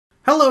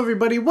Hello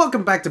everybody,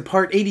 welcome back to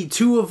part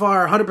 82 of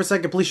our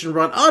 100% completion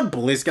run on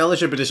Bully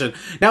Scholarship Edition.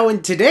 Now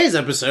in today's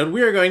episode,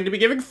 we are going to be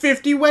giving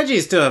 50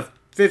 wedgies to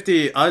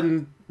 50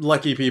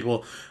 unlucky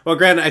people. Well,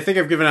 granted, I think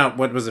I've given out,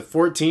 what was it,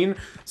 14?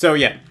 So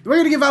yeah, we're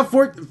going to give out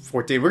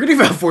 14, we're going to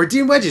give out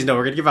 14 wedgies. No,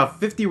 we're going to give out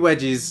 50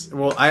 wedgies.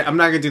 Well, I'm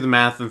not going to do the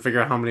math and figure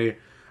out how many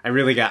I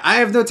really got. I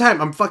have no time.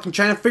 I'm fucking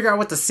trying to figure out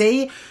what to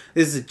say.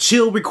 This is a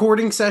chill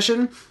recording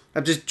session.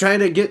 I'm just trying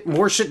to get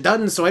more shit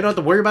done so I don't have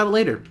to worry about it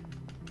later.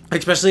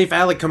 Especially if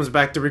Alec comes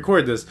back to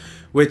record this,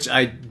 which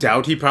I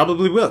doubt he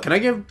probably will. Can I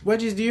give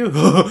wedgies to you?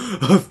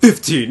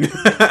 15.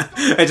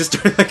 I just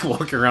started like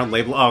walking around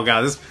labeling. Oh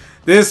god,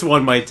 this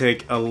one might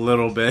take a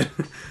little bit.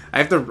 I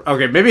have to.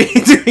 Okay, maybe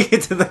doing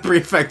it to the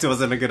prefect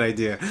wasn't a good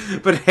idea.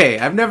 But hey,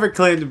 I've never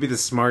claimed to be the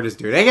smartest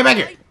dude. Hey, get back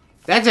here!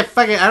 That's a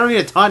fucking. I don't need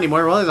a taunt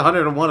anymore. Well, there's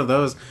 101 of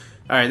those.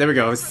 All right, there we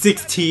go.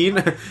 16.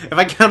 If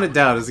I count it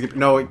down,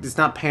 no, it's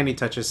not panty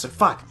touches. So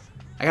fuck.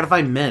 I gotta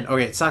find men.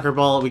 Okay, soccer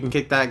ball. We can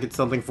kick that. Get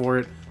something for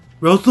it.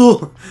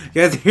 Russell,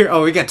 you guys here?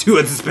 Oh, we got 2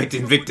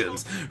 unsuspecting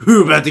victims.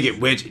 Who about to get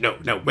wedgie?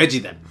 No, wedgie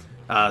them.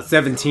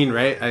 17,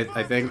 right?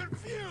 I think.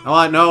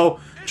 Oh, no.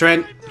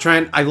 Trent,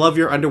 I love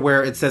your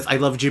underwear. It says I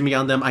love Jimmy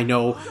on them. I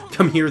know.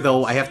 Come here,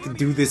 though. I have to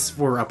do this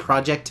for a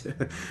project.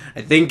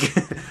 I think.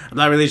 I'm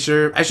not really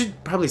sure. I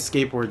should probably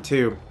skateboard,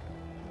 too.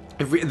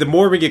 The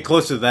more we get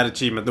closer to that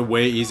achievement, the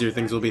way easier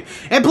things will be.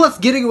 And plus,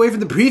 getting away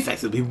from the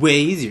prefects will be way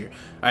easier.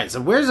 Alright,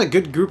 so where's a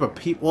good group of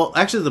people? Well,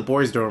 actually, the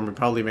boys' dorm would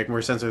probably make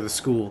more sense, or the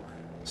school.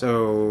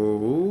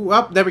 So,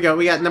 oh, there we go.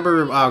 We got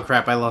number, oh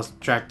crap, I lost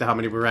track to how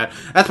many we're at.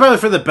 That's probably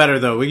for the better,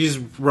 though. We just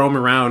roam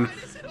around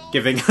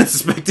giving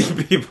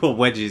unsuspecting people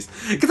wedgies.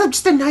 Because I'm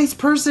just a nice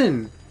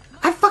person.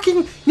 I fucking,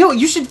 you know,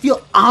 you should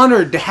feel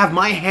honored to have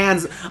my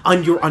hands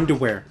on your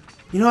underwear.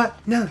 You know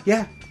what? No,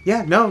 yeah,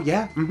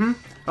 mm-hmm.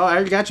 Oh, I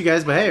already got you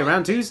guys, but hey,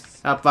 round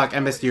 2's? Oh, fuck, I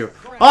missed you.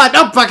 Oh,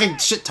 no fucking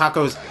shit,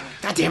 tacos.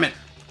 God damn it.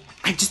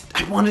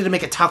 I wanted to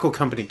make a taco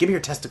company. Give me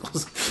your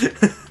testicles.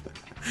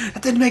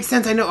 That didn't make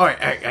sense, I know.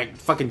 Alright,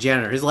 fucking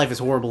janitor. His life is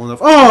horrible enough.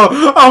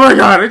 Oh my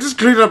god, I just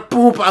cleaned up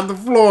poop on the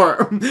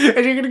floor. And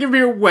you're gonna give me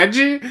a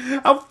wedgie?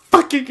 How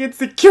fucking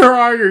insecure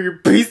are you, you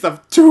piece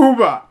of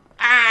tuba?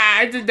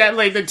 I did that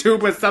like the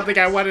tube was something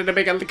I wanted to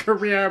make a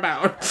career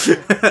about.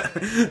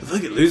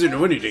 Fucking loser, no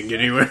wonder you didn't get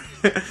anywhere.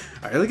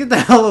 Alright, look at the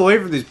hell away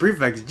from these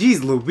prefects.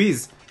 Jeez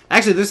Louise.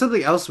 Actually, there's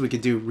something else we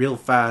could do real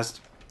fast.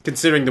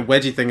 Considering the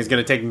wedgie thing is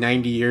gonna take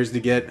 90 years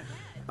to get.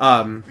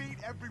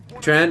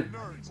 Trent?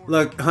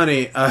 Look,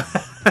 honey,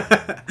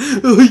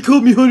 oh, he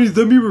called me honey, does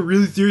that mean we're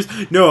really serious?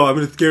 No, I'm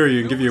gonna scare you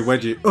and give you a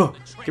wedgie. Oh,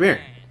 come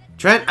here.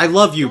 Trent, I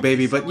love you,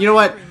 baby, but you know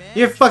what?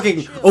 You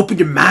fucking open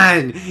your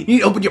mind. You need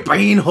to open your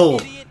brain hole.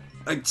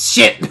 Like,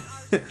 shit.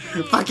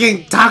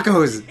 Fucking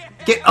tacos.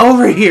 Get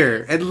over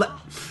here and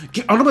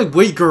get out of my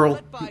way,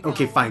 girl.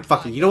 Okay, fine,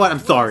 fuck it. You know what? I'm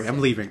sorry,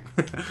 I'm leaving.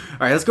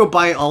 Alright, let's go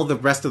buy all the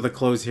rest of the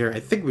clothes here. I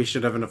think we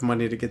should have enough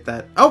money to get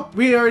that. Oh,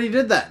 we already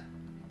did that.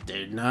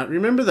 Did not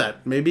remember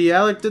that. Maybe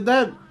Alec did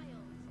that.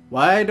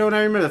 Why don't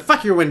I remember that?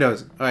 Fuck your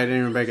windows. Oh, I didn't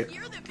even break it.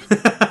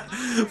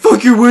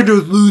 Fuck your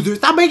windows, loser.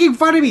 Stop making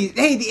fun of me.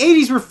 Hey, the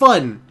 80s were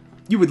fun.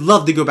 You would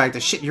love to go back to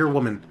shit. You're a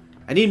woman.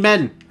 I need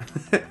men.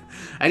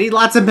 I need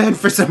lots of men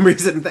for some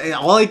reason.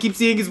 All I keep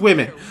seeing is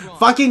women.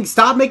 Fucking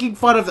stop making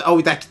fun of the... Oh,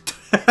 that...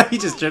 He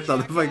just tripped on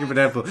the fucking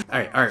banana peel.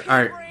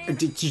 Alright.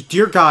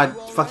 Dear God,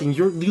 fucking,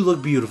 you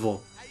look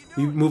beautiful.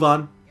 You move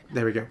on.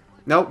 There we go.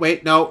 No,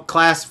 wait, no.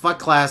 Class. Fuck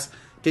class.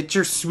 Get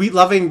your sweet,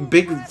 loving,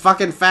 big,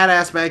 fucking fat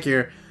ass back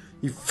here.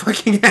 You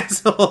fucking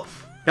asshole.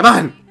 Come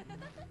on.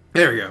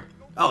 There we go.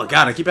 Oh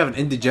god, I keep having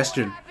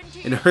indigestion.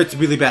 And it hurts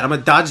really bad. I'm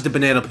gonna dodge the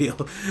banana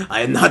peel.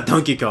 I am not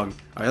Donkey Kong.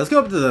 Alright, let's go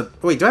up to the...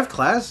 Wait, do I have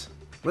class?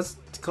 What's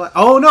class?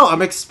 Oh no,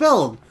 I'm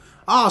expelled.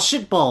 Oh,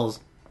 shitballs.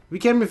 We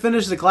can't even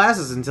finish the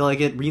classes until I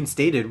get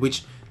reinstated.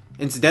 Which,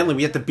 incidentally,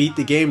 we have to beat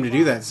the game to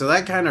do that. So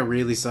that kind of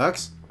really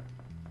sucks.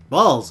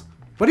 Balls.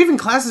 What even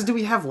classes do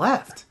we have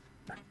left?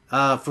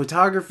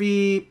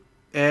 Photography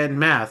and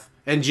math.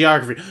 And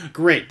geography.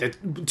 Great. Out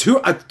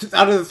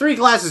of the 3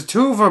 classes,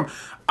 2 of them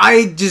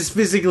I just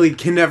physically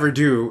can never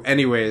do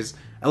anyways.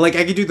 Like,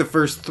 I could do the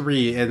first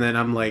 3, and then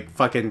I'm, like,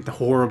 fucking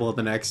horrible at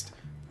the next...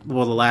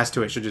 Well, the last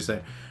 2, I should just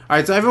say.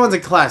 Alright, so everyone's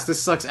in class.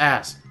 This sucks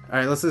ass.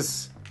 Alright, let's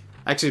just...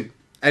 Actually,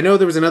 I know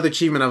there was another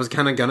achievement I was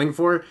kind of gunning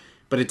for,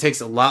 but it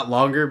takes a lot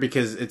longer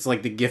because it's,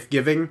 like, the gift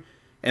giving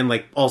and,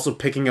 like, also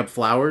picking up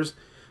flowers.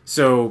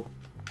 So...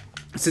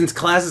 Since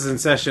class is in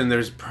session,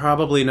 there's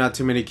probably not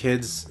too many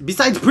kids,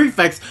 besides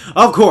prefects,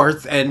 of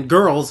course, and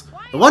girls.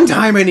 The one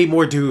time I need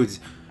more dudes.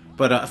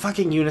 But,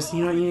 fucking Eunice, you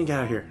know what, you need to get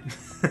out of here.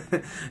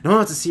 No one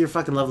wants to see your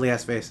fucking lovely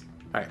ass face.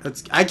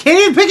 Alright, I can't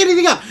even pick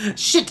anything up!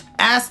 Shit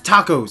ass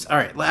tacos!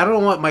 Alright, I don't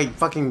know what my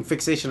fucking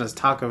fixation as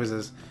tacos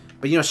is.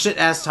 But, you know, shit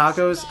ass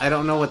tacos, I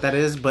don't know what that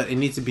is, but it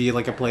needs to be,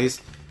 like, a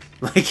place.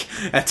 Like,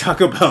 at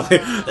Taco Bell,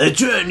 they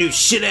try new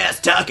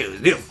shit-ass tacos.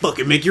 They'll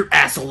fucking make your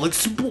asshole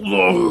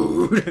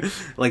explode.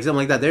 Like, something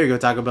like that. There you go,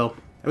 Taco Bell.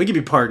 We can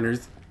be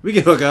partners. We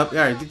can hook up.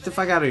 Alright, get the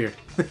fuck out of here.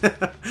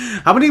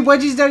 How many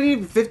wedgies did I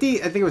need?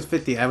 50? I think it was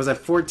 50. I was at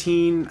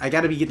 14. I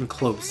gotta be getting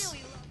close.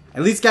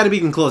 At least got to be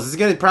getting close. This is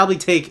gonna probably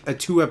take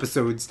 2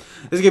 episodes.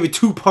 This is gonna be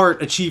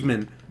 2-part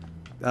achievement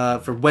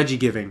for Wedgie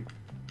giving.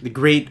 The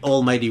great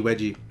almighty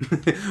Wedgie.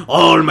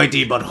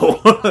 Almighty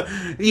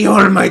butthole. The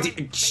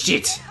almighty...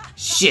 Shit.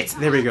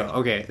 There we go.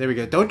 Okay, there we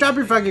go. Don't drop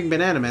your fucking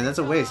banana, man. That's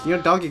a waste. You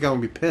know Donkey Kong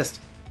will be pissed.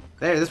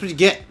 There, that's what you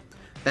get.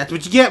 That's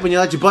what you get when you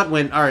let your butt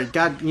win. Alright,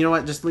 God, you know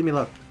what? Just leave me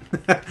alone.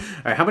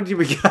 Alright, how many do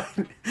we got?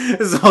 This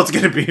is all it's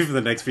gonna be for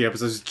the next few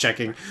episodes, just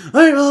checking.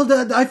 Alright,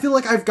 well, I feel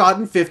like I've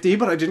gotten 50,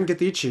 but I didn't get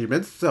the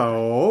achievement,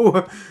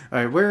 so...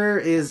 Alright, where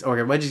is...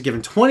 Okay, Wedgie's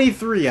given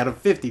 23 out of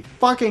 50.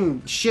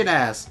 Fucking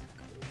shit-ass.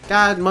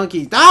 God,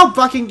 monkey. Oh,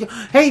 fucking...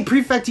 Hey,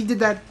 Prefect, he did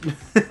that.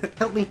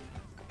 Help me.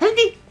 Help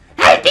me.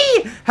 Help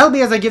me! Help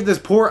me as I give this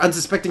poor,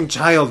 unsuspecting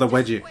child a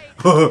wedgie.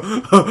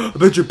 I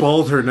bet your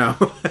balls hurt now.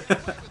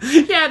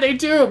 Yeah, they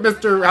do,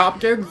 Mr.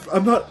 Hopkins.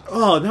 I'm not...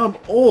 Oh, now I'm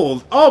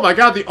old. Oh my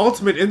god, the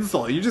ultimate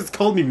insult. You just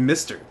called me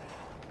Mr.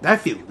 I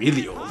feel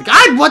really old.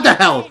 God, what the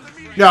hell?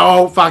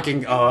 No,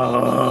 fucking...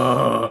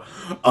 I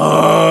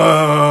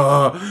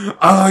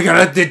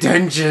got a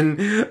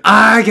detention.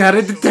 I got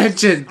a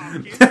detention.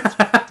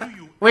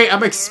 Wait,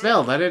 I'm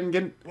expelled. I didn't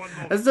get...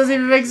 This doesn't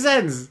even make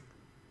sense.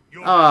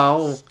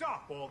 Oh.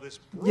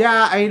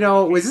 Yeah, I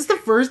know. Was this the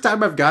first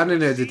time I've gotten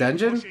into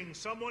detention?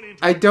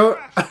 I don't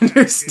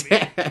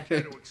understand.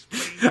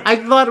 I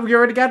thought we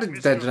already got a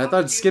detention. I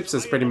thought it skips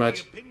us pretty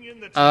much.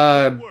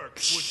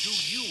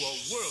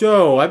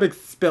 So, I'm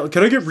expelled.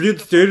 Can I get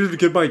reinstated to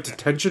get my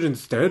detention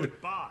instead?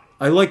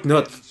 I like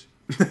nuts.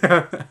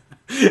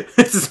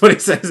 This is what he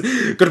says.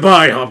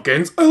 Goodbye,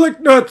 Hopkins. I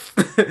like nuts.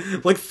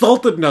 Like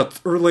salted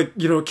nuts, or like,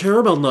 you know,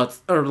 caramel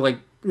nuts, or like,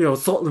 you know,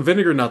 salt and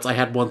vinegar nuts I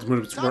had once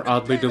when it were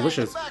oddly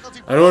delicious.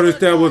 I don't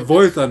understand what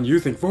voice I'm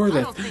using for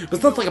this. It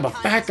sounds like I'm a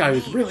fat guy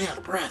who's really out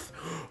of breath.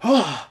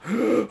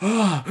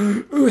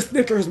 Ooh,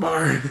 Snickers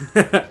bar.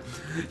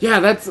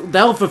 Yeah,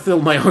 that'll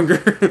fulfill my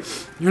hunger.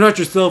 You're not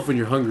yourself when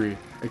you're hungry.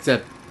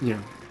 Except, you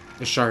know,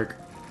 a shark.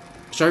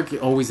 A shark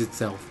always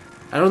itself.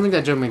 I don't think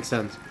that joke makes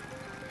sense.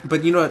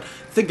 But you know what?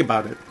 Think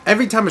about it.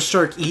 Every time a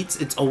shark eats,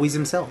 it's always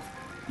himself.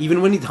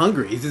 Even when he's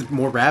hungry, he's just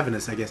more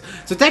ravenous, I guess.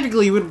 So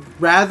technically, you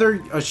would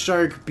rather a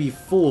shark be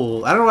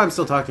full. I don't know why I'm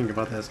still talking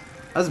about this.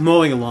 I was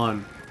mowing a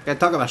lawn. Gotta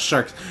talk about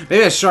sharks.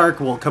 Maybe a shark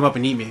will come up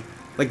and eat me.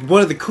 Like,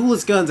 one of the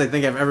coolest guns I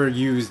think I've ever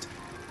used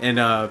in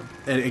a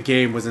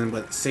game was in,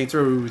 what, Saints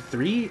Row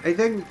 3, I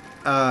think?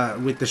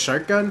 With the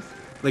shark gun.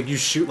 Like, you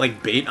shoot,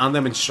 like, bait on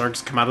them and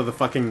sharks come out of the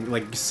fucking,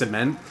 like,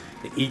 cement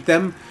and eat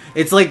them.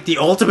 It's, like, the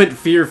ultimate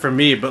fear for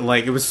me, but,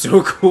 like, it was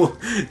so cool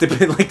to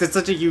be, like, that's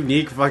such a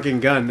unique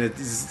fucking gun. It's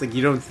just, like,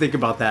 you don't think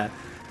about that.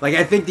 Like,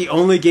 I think the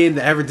only game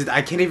that ever did...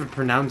 I can't even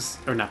pronounce...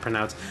 Or not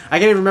pronounce. I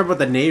can't even remember what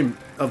the name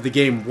of the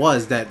game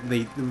was that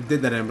they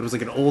did that in, but it was,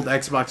 like, an old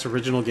Xbox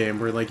original game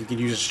where, like, you could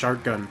use a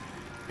shark gun.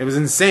 It was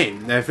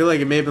insane. I feel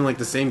like it may have been, like,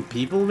 the same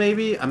people,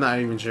 maybe? I'm not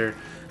even sure.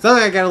 It's not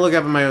like I gotta look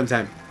up in my own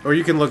time. Or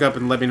you can look up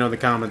and let me know in the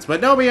comments. But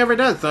nobody ever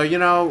does, so, you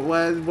know,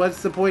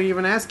 what's the point of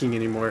even asking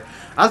anymore?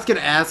 I was gonna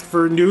ask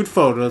for nude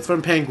photos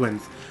from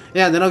penguins.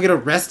 Yeah, and then I'll get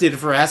arrested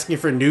for asking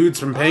for nudes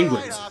from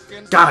penguins.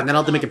 God, and then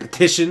I'll have to make a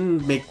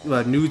petition, make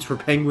nudes for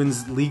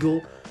penguins legal.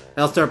 And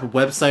I'll start up a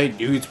website,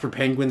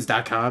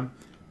 nudesforpenguins.com.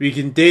 We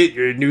can date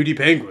your nudie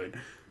penguin.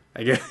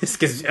 I guess,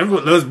 because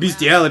everyone loves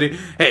bestiality.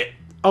 Hey,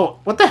 oh,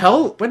 what the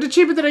hell? What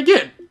achievement did I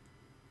get?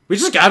 We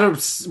just got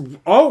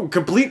to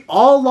complete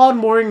all lawn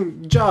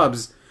mowing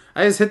jobs.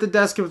 I just hit the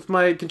desk with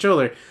my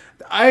controller.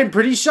 I'm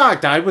pretty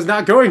shocked. I was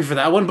not going for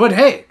that one, but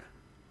hey,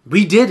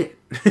 we did it.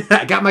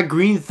 I got my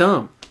green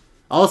thumb.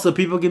 Also,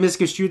 people can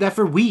misconstrue that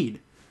for weed.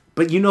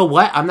 But you know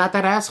what? I'm not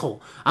that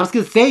asshole. I'm just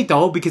going to say it,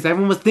 though, because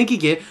everyone was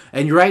thinking it,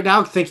 and you're right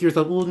now thinking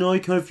yourself, well, no, I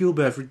kind of feel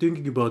bad for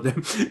thinking about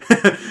them.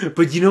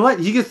 But you know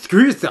what? You can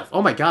screw yourself.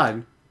 Oh my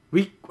god.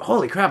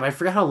 Holy crap, I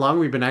forgot how long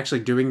we've been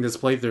actually doing this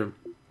playthrough.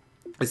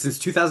 It's since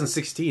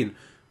 2016.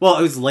 Well,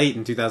 it was late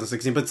in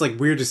 2016, but it's like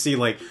weird to see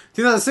like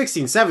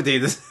 2016,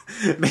 17. This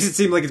makes it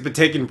seem like it's been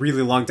taking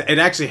really long time. It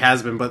actually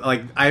has been, but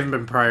like I haven't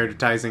been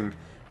prioritizing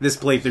this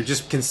playthrough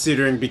just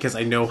considering because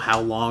I know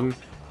how long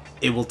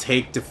it will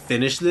take to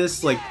finish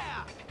this. Like,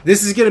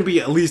 this is gonna be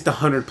at least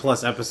 100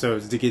 plus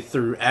episodes to get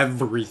through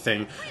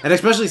everything, and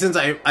especially since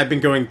I've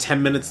been going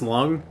 10 minutes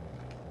long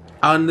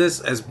on this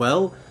as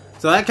well.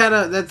 So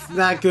that's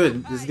not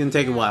good. This is gonna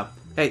take a while.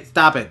 Hey,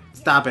 stop it.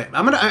 Stop it.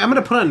 I'm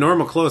gonna put on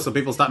normal clothes so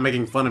people stop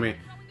making fun of me.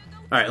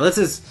 Alright, I'm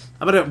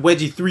gonna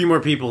wedgie 3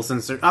 more people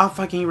since they're... Oh,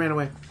 fucking he ran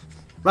away.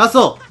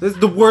 Russell! This is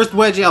the worst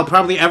wedgie I'll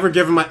probably ever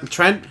give him.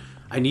 Trent,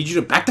 I need you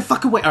to back the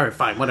fuck away. Alright,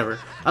 fine, whatever.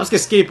 I'm just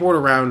gonna skateboard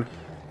around,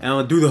 and I'm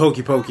gonna do the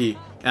hokey pokey,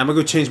 and I'm gonna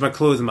go change my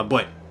clothes and my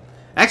butt.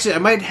 Actually, I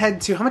might head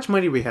to... How much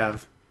money do we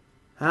have?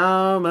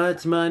 How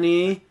much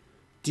money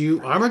do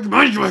I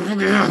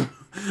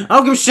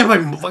don't give a shit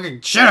about my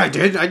fucking shit I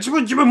did. I just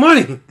want to see my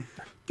money.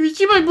 Give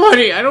me my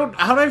money.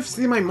 How do I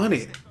see my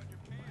money?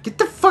 Get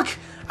the fuck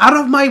out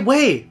of my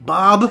way,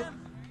 Bob.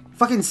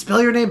 Fucking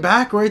spell your name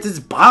backwards. It's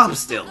Bob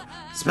still.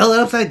 Spell it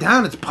upside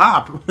down. It's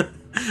Pop.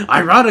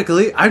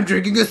 Ironically, I'm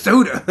drinking a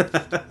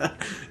soda.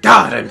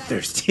 God, I'm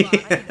thirsty.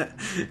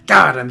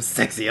 God, I'm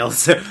sexy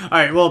also.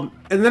 Alright, well,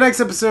 in the next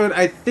episode,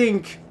 I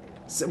think,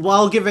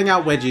 while giving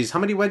out wedgies, how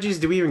many wedgies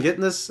do we even get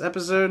in this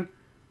episode?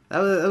 That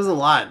was a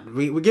lot.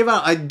 We give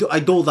out, I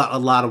doled out a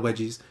lot of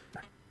wedgies.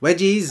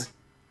 Wedgies!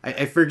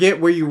 I forget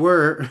where you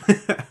were.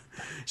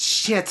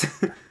 Shit.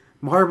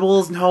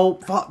 Marbles, no,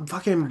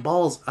 fucking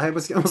balls. I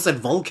almost said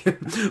Vulcan.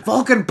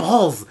 Vulcan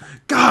balls.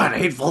 God, I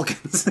hate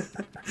Vulcans.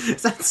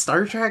 Is that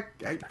Star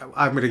Trek?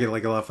 I'm gonna get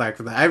like a lot of flack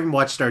for that. I haven't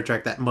watched Star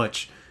Trek that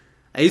much.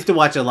 I used to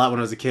watch it a lot when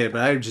I was a kid,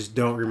 but I just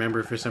don't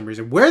remember for some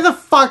reason. Where the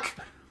fuck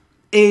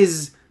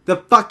is the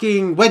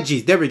fucking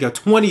wedgies? There we go.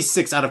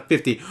 26 out of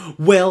 50.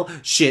 Well,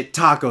 shit,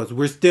 tacos.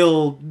 We're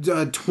still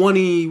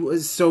 20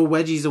 so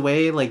wedgies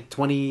away. Like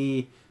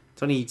 20,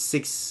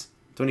 26,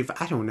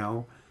 25. I don't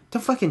know.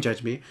 Don't fucking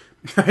judge me.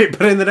 Alright,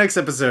 but in the next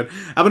episode,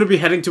 I'm gonna be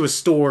heading to a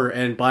store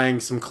and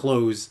buying some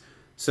clothes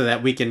so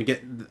that we can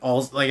get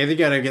all, like, I think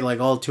I gotta get, like,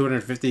 all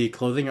 250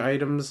 clothing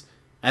items.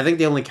 I think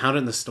they only count it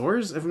in the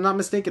stores, if I'm not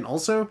mistaken,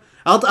 also.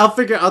 I'll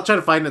try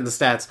to find it in the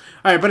stats.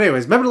 Alright, but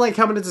anyways, remember to like,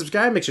 comment, and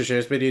subscribe, make sure to share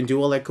this video and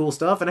do all that cool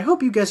stuff, and I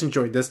hope you guys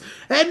enjoyed this,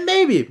 and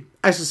maybe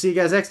I shall see you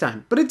guys next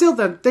time. But until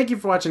then, thank you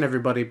for watching,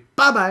 everybody.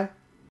 Bye-bye!